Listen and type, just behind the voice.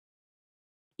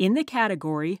In the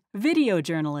category Video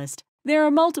Journalist, there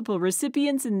are multiple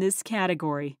recipients in this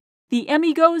category. The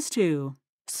Emmy goes to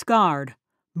Scarred,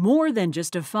 More Than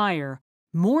Just a Fire,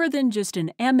 More Than Just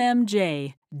an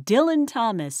MMJ, Dylan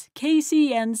Thomas,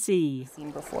 KCNC.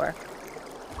 Seen before.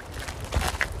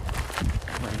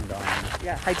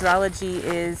 Yeah, hydrology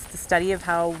is the study of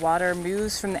how water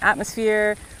moves from the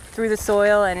atmosphere through the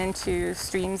soil and into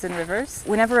streams and rivers.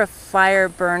 Whenever a fire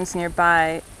burns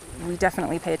nearby, we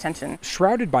definitely pay attention.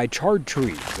 Shrouded by charred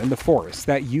trees and the forest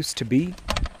that used to be,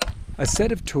 a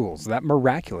set of tools that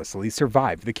miraculously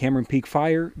survived the Cameron Peak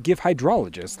fire give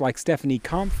hydrologists like Stephanie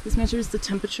Kampf. This measures the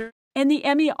temperature. And the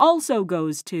Emmy also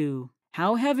goes to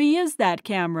How Heavy Is That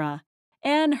Camera?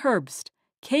 And Herbst,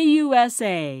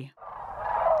 KUSA.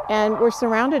 And we're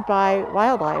surrounded by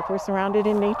wildlife. We're surrounded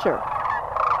in nature.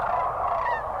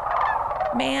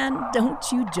 Man, don't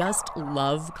you just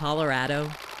love Colorado?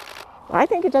 I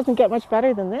think it doesn't get much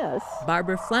better than this.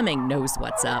 Barbara Fleming knows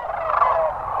what's up.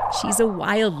 She's a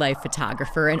wildlife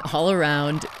photographer and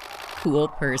all-around cool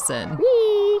person.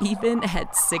 Whee! Even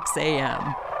at 6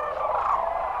 a.m.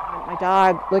 My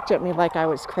dog looked at me like I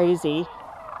was crazy,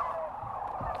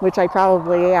 which I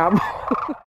probably am.